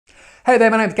Hey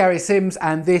there, my name's Gary Sims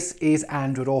and this is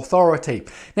Android Authority.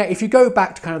 Now, if you go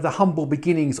back to kind of the humble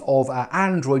beginnings of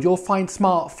Android, you'll find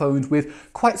smartphones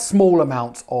with quite small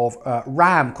amounts of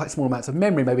RAM, quite small amounts of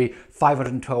memory, maybe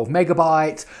 512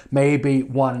 megabytes, maybe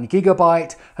 1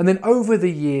 gigabyte. And then over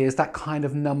the years, that kind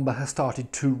of number has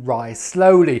started to rise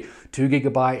slowly. 2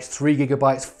 gigabytes, 3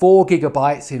 gigabytes, 4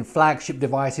 gigabytes in flagship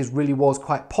devices really was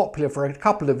quite popular for a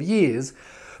couple of years.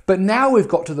 But now we've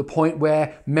got to the point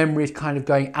where memory is kind of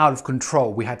going out of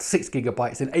control. We had 6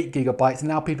 gigabytes and 8 gigabytes, and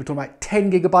now people are talking about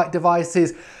 10 gigabyte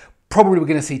devices. Probably we're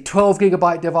going to see 12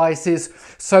 gigabyte devices.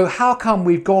 So how come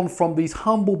we've gone from these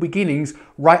humble beginnings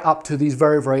right up to these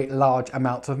very, very large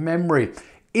amounts of memory?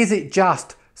 Is it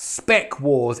just spec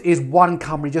wars? Is one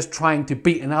company just trying to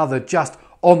beat another just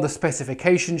on the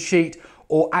specification sheet?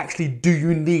 Or actually, do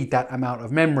you need that amount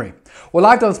of memory? Well,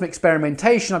 I've done some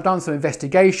experimentation, I've done some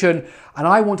investigation, and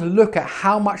I want to look at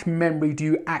how much memory do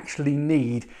you actually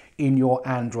need in your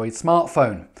Android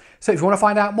smartphone. So if you want to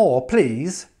find out more,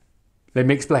 please let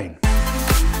me explain.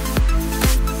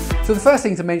 So the first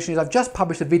thing to mention is I've just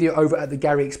published a video over at the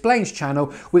Gary Explains channel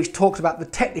which talks about the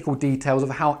technical details of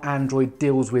how Android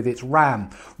deals with its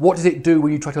RAM. What does it do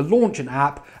when you try to launch an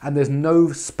app and there's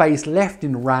no space left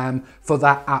in RAM for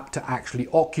that app to actually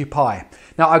occupy?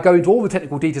 Now, I go into all the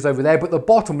technical details over there, but the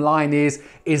bottom line is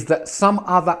that some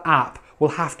other app will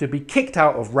have to be kicked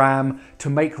out of RAM to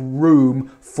make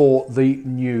room for the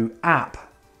new app.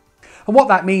 And what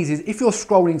that means is if you're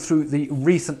scrolling through the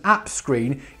recent app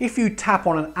screen, if you tap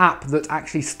on an app that's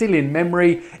actually still in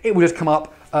memory, it will just come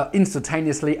up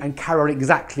instantaneously and carry on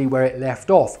exactly where it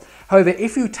left off. However,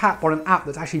 if you tap on an app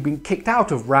that's actually been kicked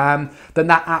out of RAM, then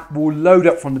that app will load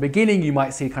up from the beginning. You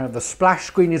might see kind of the splash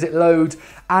screen as it loads,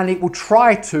 and it will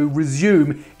try to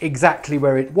resume exactly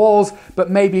where it was, but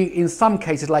maybe in some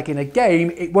cases, like in a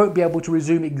game, it won't be able to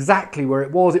resume exactly where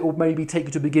it was. It will maybe take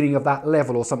you to the beginning of that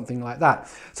level or something like that.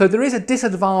 So there is a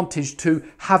disadvantage to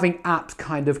having apps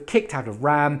kind of kicked out of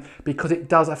RAM because it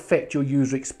does affect your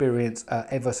user experience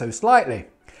ever so slightly.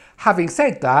 Having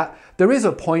said that, there is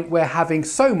a point where having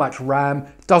so much RAM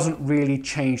doesn't really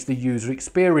change the user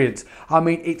experience. I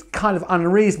mean, it's kind of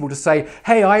unreasonable to say,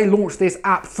 hey, I launched this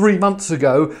app 3 months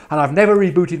ago and I've never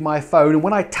rebooted my phone, and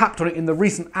when I tapped on it in the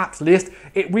recent apps list,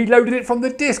 it reloaded it from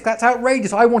the disk. That's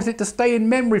outrageous. I wanted it to stay in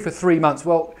memory for 3 months.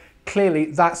 Well, clearly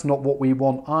that's not what we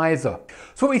want either.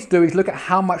 So what we need to do is look at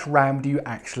how much RAM do you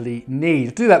actually need.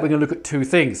 To do that, we're going to look at two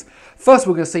things. First,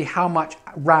 we're going to see how much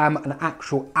RAM an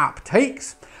actual app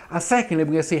takes. And secondly,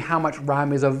 we're going to see how much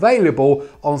RAM is available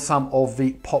on some of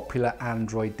the popular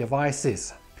Android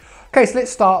devices. Okay, so let's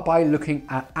start by looking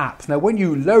at apps. Now, when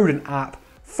you load an app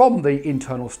from the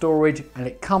internal storage and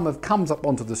it comes up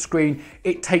onto the screen,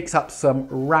 it takes up some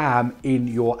RAM in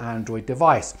your Android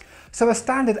device. So a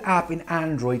standard app in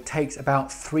Android takes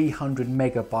about 300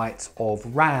 megabytes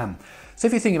of RAM. So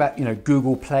if you think about,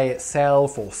 Google Play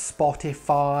itself, or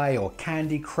Spotify, or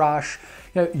Candy Crush,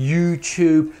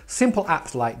 YouTube, simple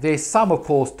apps like this, some of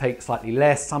course take slightly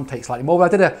less, some take slightly more. But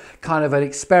I did a kind of an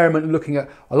experiment looking at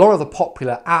a lot of the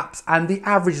popular apps, and the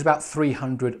average is about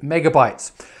 300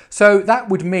 megabytes. So that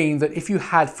would mean that if you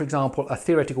had, for example, a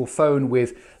theoretical phone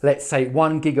with, let's say,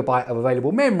 1 gigabyte of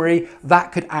available memory,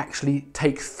 that could actually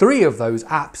take 3 of those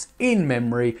apps in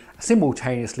memory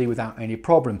simultaneously without any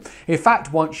problem. In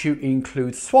fact, once you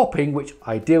include swapping, which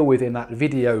I deal with in that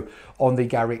video on the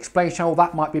Gary Explains channel,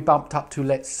 that might be bumped up to,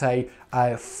 let's say,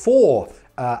 4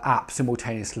 apps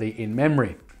simultaneously in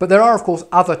memory. But there are, of course,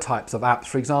 other types of apps.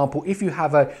 For example, if you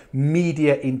have a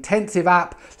media intensive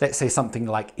app, let's say something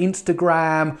like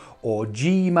Instagram or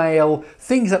Gmail,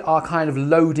 things that are kind of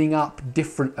loading up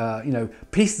different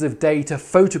pieces of data,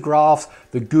 photographs,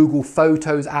 the Google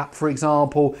Photos app, for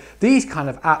example, these kind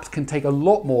of apps can take a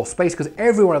lot more space because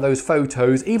every one of those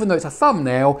photos, even though it's a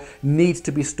thumbnail, needs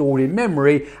to be stored in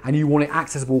memory, and you want it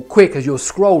accessible quick. As you're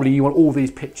scrolling, you want all these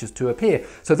pictures to appear.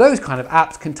 So those kind of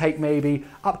apps can take maybe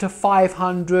up to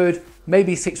 500,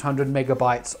 maybe 600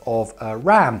 megabytes of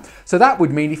RAM. So that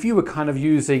would mean if you were kind of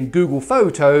using Google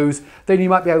Photos, then you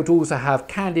might be able to also have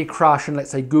Candy Crush and,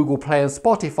 let's say, Google Play and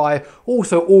Spotify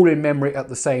also all in memory at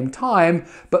the same time,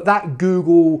 but that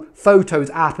Google Photos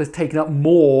app has taken up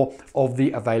more of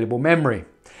the available memory.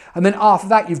 And then after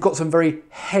that, you've got some very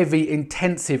heavy,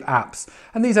 intensive apps.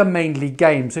 And these are mainly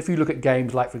games. So if you look at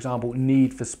games like, for example,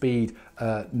 Need for Speed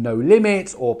No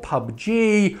Limit, or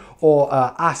PUBG, or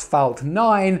Asphalt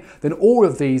 9, then all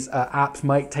of these apps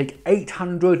might take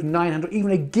 800, 900,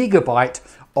 even a gigabyte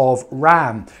of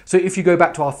RAM. So if you go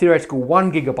back to our theoretical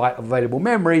 1 GB of available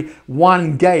memory,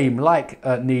 one game like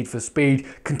Need for Speed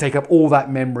can take up all that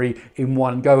memory in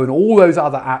one go, and all those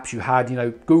other apps you had, you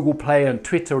know, Google Play and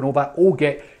Twitter and all that, all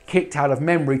get kicked out of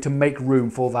memory to make room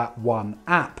for that one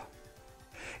app.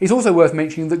 It's also worth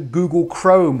mentioning that Google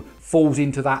Chrome falls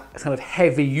into that kind of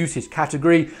heavy usage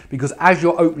category, because as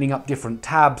you're opening up different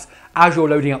tabs, as you're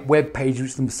loading up web pages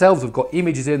which themselves have got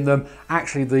images in them,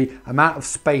 actually the amount of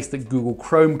space that Google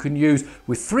Chrome can use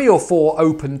with 3 or 4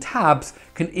 open tabs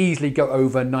can easily go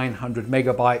over 900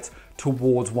 megabytes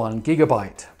towards 1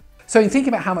 gigabyte. So in thinking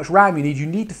about how much RAM you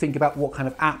need to think about what kind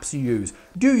of apps you use.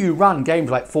 Do you run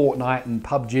games like Fortnite and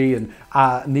PUBG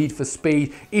and Need for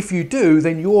Speed? If you do,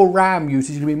 then your RAM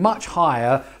usage is going to be much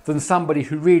higher than somebody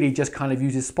who really just kind of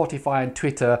uses Spotify and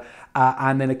Twitter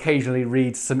and then occasionally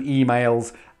reads some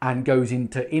emails and goes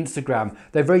into Instagram.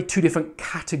 They're very two different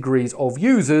categories of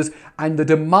users, and the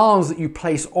demands that you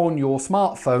place on your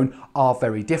smartphone are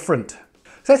very different.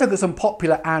 So let's look at some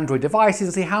popular Android devices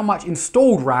and see how much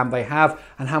installed RAM they have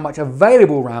and how much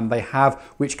available RAM they have,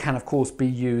 which can of course be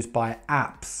used by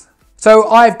apps. So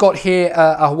I've got here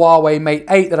a Huawei Mate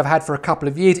 8 that I've had for a couple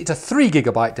of years. It's a 3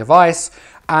 GB device,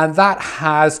 and that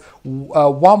has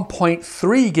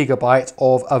 1.3 gigabytes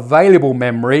of available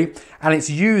memory, and it's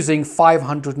using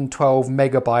 512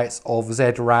 megabytes of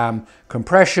ZRAM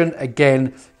compression.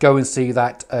 Again, go and see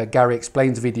that Gary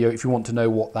Explains video if you want to know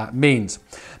what that means.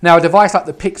 Now, a device like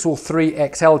the Pixel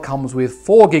 3 XL comes with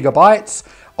 4 gigabytes.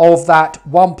 Of that,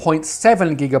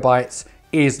 1.7 gigabytes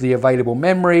is the available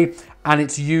memory, and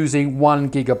it's using 1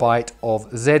 gigabyte of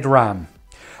ZRAM.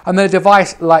 And then a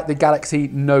device like the Galaxy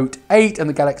Note 8 and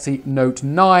the Galaxy Note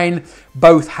 9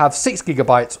 both have 6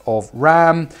 gigabytes of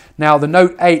RAM. Now the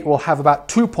Note 8 will have about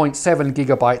 2.7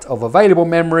 gigabytes of available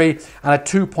memory and a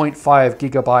 2.5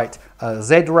 gigabyte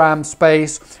ZRAM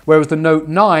space, whereas the Note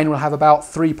 9 will have about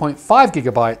 3.5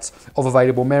 gigabytes of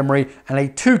available memory and a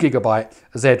 2 gigabyte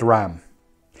ZRAM.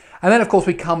 And then of course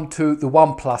we come to the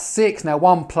OnePlus 6. Now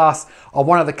OnePlus are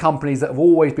one of the companies that have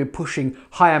always been pushing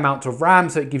high amounts of RAM,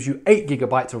 so it gives you 8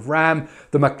 gigabytes of RAM.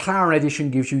 The McLaren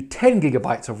edition gives you 10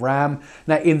 gigabytes of RAM.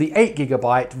 Now in the 8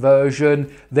 gigabyte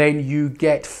version, then you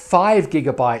get 5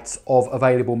 gigabytes of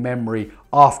available memory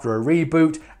after a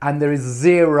reboot, and there is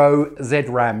 0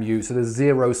 ZRAM use, so there's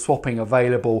 0 swapping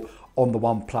available on the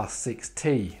OnePlus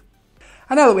 6T.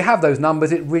 And now that we have those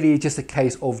numbers, it really is just a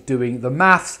case of doing the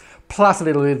maths, plus a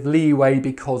little bit of leeway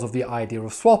because of the idea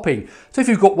of swapping. So if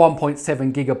you've got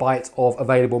 1.7 gigabytes of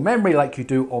available memory like you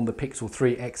do on the Pixel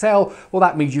 3 XL, well,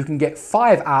 that means you can get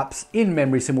 5 apps in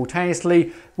memory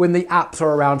simultaneously when the apps are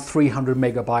around 300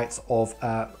 megabytes of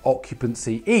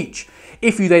occupancy each.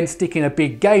 If you then stick in a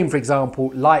big game, for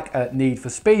example, like Need for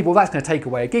Speed, well, that's going to take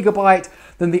away a gigabyte.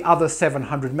 Then the other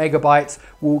 700 megabytes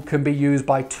can be used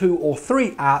by 2 or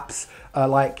 3 apps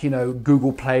like, you know,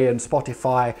 Google Play and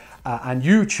Spotify and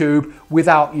YouTube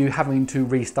without you having to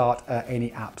restart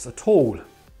any apps at all.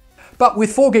 But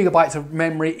with 4 gigabytes of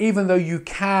memory, even though you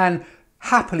can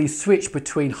happily switch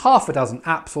between half a dozen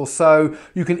apps or so,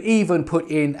 you can even put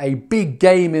in a big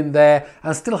game in there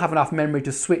and still have enough memory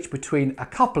to switch between a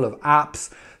couple of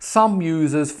apps. Some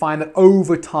users find that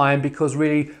over time, because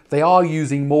really they are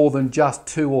using more than just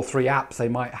 2 or 3 apps, they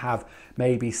might have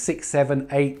maybe 6, 7,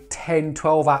 8, 10,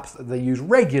 12 apps that they use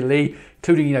regularly,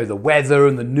 including, you know, the weather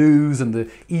and the news and the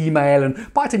email.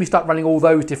 And by the time you start running all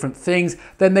those different things,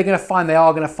 then they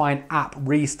are going to find app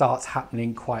restarts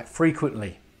happening quite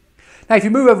frequently. Now, if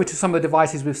you move over to some of the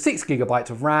devices with 6 gigabytes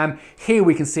of RAM, here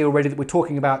we can see already that we're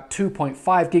talking about 2.5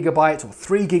 gigabytes or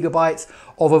 3 gigabytes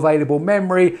of available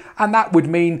memory, and that would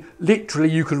mean literally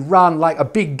you could run like a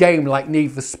big game like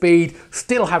Need for Speed,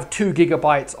 still have 2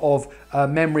 gigabytes of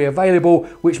memory available,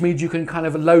 which means you can kind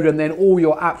of load and then all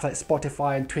your apps like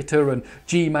Spotify and Twitter and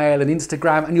Gmail and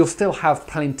Instagram, and you'll still have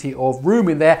plenty of room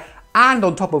in there. And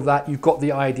on top of that, you've got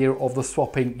the idea of the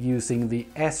swapping using the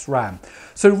SRAM.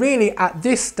 So really at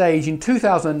this stage in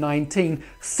 2019,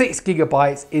 6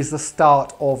 gigabytes is the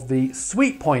start of the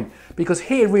sweet point, because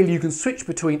here really you can switch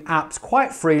between apps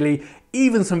quite freely,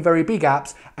 even some very big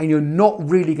apps, and you're not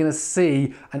really going to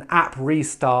see an app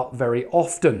restart very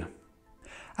often.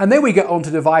 And then we get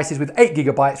onto devices with 8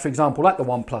 gigabytes, for example, like the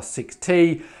OnePlus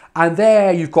 6T. And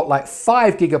there you've got like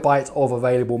 5 gigabytes of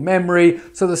available memory.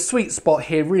 So the sweet spot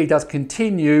here really does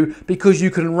continue, because you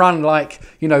can run like,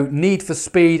 you know, Need for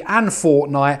Speed and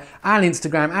Fortnite and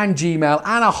Instagram and Gmail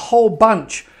and a whole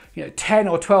bunch 10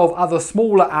 or 12 other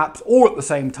smaller apps all at the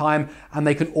same time, and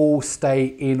they can all stay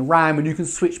in RAM and you can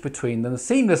switch between them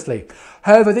seamlessly.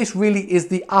 However, this really is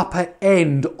the upper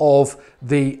end of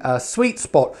the sweet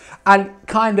spot, and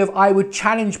kind of I would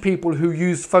challenge people who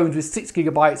use phones with 6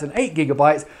 gigabytes and 8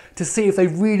 gigabytes to see if they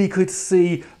really could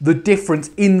see the difference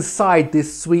inside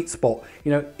this sweet spot.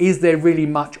 Is there really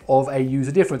much of a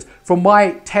user difference? From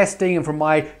my testing and from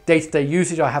my day-to-day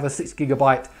usage, I have a 6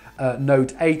 gigabyte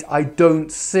Note 8. I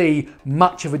don't see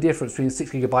much of a difference between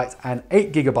 6 gigabytes and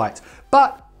 8 gigabytes,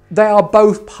 but they are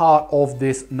both part of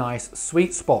this nice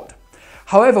sweet spot.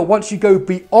 However, once you go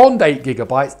beyond 8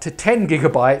 gigabytes to 10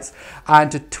 gigabytes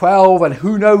and to 12 and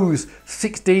who knows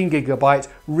 16 gigabytes,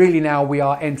 really now we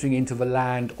are entering into the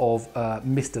land of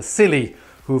Mr. Silly,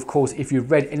 who of course, if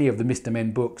you've read any of the Mr.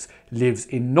 Men books, lives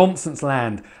in nonsense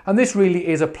land. And this really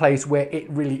is a place where it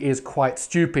really is quite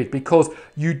stupid, because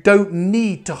you don't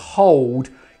need to hold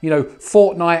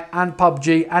Fortnite and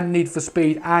PUBG and Need for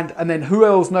Speed and then who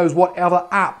else knows what other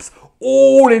apps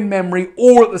all in memory,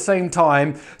 all at the same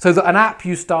time, so that an app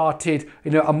you started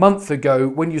a month ago,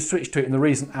 when you switch to it in the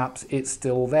recent apps, it's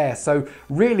still there. So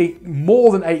really,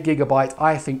 more than 8 gigabytes,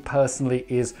 I think personally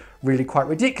is really quite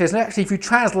ridiculous. And actually, if you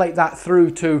translate that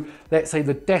through to, let's say,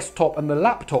 the desktop and the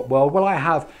laptop world, well, I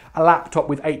have a laptop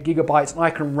with 8 gigabytes and I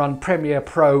can run Premiere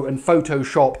Pro and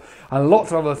Photoshop and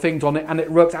lots of other things on it, and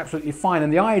it works absolutely fine.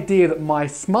 And the idea that my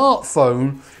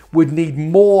smartphone would need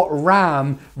more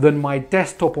RAM than my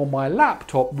desktop or my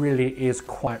laptop really is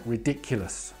quite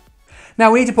ridiculous. Now,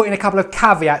 we need to put in a couple of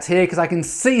caveats here, because I can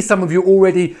see some of you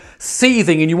already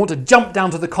seething and you want to jump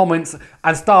down to the comments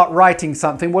and start writing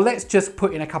something. Well, let's just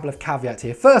put in a couple of caveats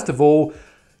here. First of all,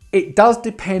 it does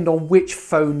depend on which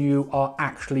phone you are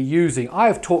actually using. I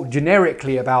have talked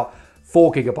generically about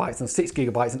 4 gigabytes and 6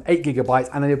 gigabytes and 8 gigabytes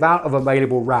and the amount of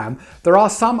available RAM. There are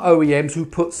some OEMs who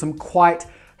put some quite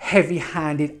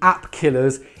heavy-handed app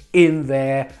killers in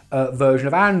their version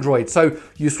of Android. So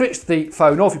you switch the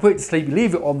phone off, you put it to sleep, you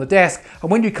leave it on the desk,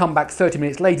 and when you come back 30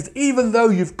 minutes later, even though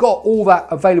you've got all that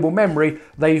available memory,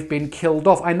 they've been killed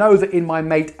off. I know that in my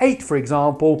Mate 8, for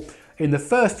example, in the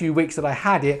first few weeks that I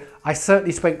had it, I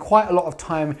certainly spent quite a lot of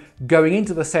time going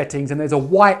into the settings, and there's a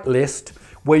whitelist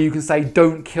where you can say,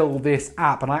 don't kill this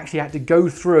app. And I actually had to go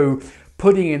through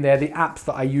putting in there the apps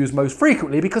that I use most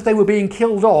frequently, because they were being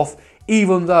killed off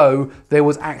even though there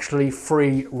was actually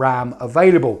free RAM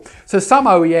available. So some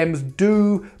OEMs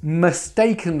do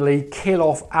mistakenly kill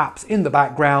off apps in the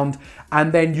background,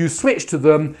 and then you switch to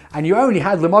them and you only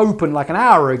had them open like an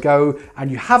hour ago and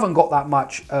you haven't got that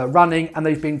much running and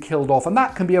they've been killed off. And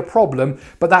that can be a problem,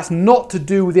 but that's not to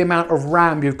do with the amount of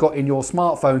RAM you've got in your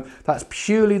smartphone. That's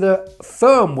purely the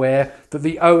firmware that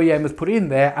the OEM has put in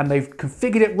there, and they've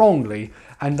configured it wrongly,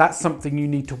 and that's something you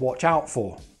need to watch out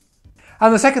for.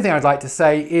 And the second thing I'd like to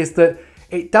say is that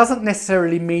it doesn't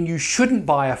necessarily mean you shouldn't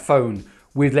buy a phone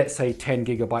with, let's say, 10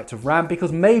 gigabytes of RAM,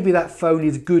 because maybe that phone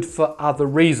is good for other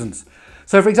reasons.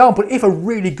 So for example, if a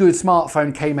really good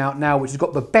smartphone came out now which has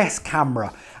got the best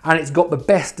camera and it's got the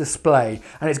best display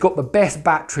and it's got the best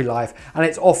battery life and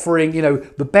it's offering,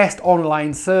 the best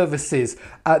online services,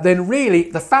 then really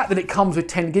the fact that it comes with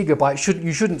 10 gigabytes,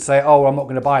 you shouldn't say, oh, I'm not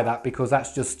going to buy that because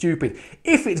that's just stupid.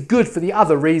 If it's good for the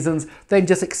other reasons, then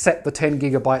just accept the 10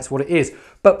 gigabytes what it is.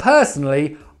 But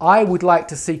personally, I would like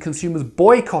to see consumers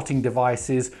boycotting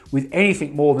devices with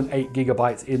anything more than 8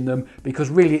 gigabytes in them, because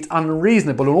really it's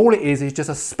unreasonable, and all it is just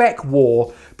a spec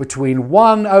war between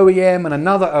one OEM and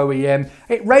another OEM.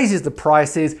 It raises the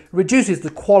prices, reduces the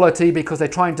quality because they're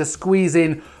trying to squeeze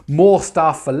in more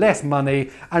stuff for less money,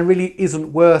 and really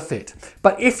isn't worth it.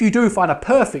 But if you do find a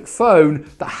perfect phone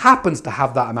that happens to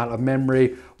have that amount of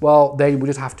memory, well, then we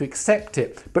just have to accept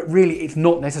it. But really it's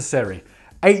not necessary.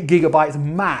 8 gigabytes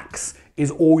max is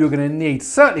all you're going to need,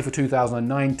 certainly for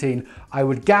 2019. I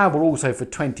would gamble also for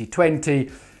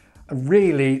 2020.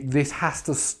 Really, this has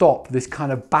to stop. This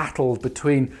kind of battles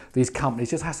between these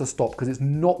companies just has to stop, because it's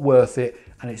not worth it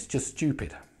and it's just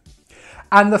stupid.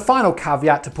 And the final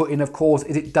caveat to put in, of course,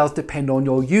 is it does depend on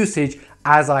your usage,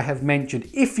 as I have mentioned.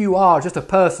 If you are just a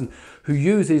person who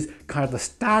uses kind of the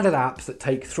standard apps that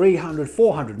take 300,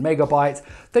 400 megabytes,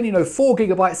 then 4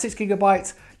 gigabytes, 6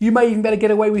 gigabytes, you may even better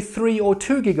get away with 3 or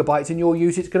 2 gigabytes in your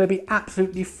use. It's going to be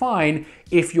absolutely fine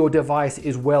if your device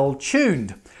is well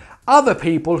tuned. Other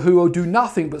people who do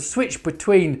nothing but switch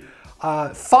between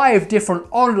 5 different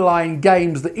online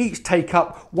games that each take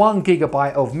up 1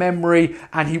 gigabyte of memory,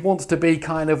 and he wants to be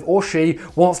or she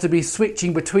wants to be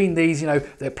switching between these,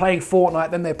 they're playing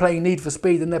Fortnite, then they're playing Need for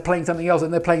Speed, then they're playing something else,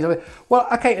 and they're playing something. Well,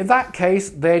 okay, in that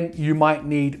case, then you might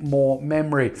need more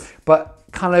memory. But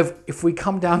if we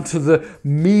come down to the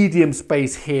medium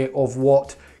space here of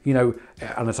what you know,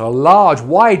 and it's a large,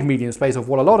 wide medium space of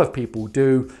what a lot of people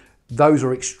do, those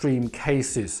are extreme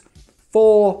cases.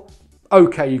 4,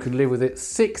 okay, you can live with it.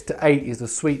 6 to 8 is the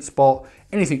sweet spot.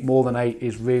 Anything more than 8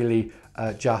 is really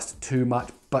just too much,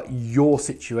 but your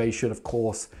situation, of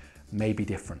course, may be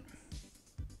different.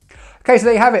 Okay, so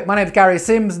there you have it. My name is Gary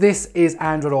Sims. This is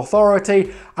Android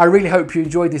Authority. I really hope you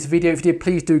enjoyed this video. If you did,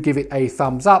 please do give it a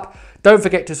thumbs up. Don't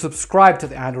forget to subscribe to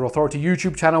the Android Authority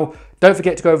YouTube channel. Don't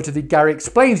forget to go over to the Gary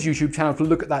Explains YouTube channel to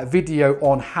look at that video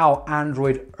on how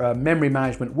Android memory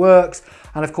management works.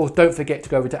 And of course, don't forget to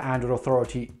go over to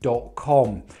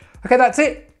androidauthority.com. Okay, that's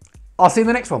it. I'll see you in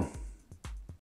the next one.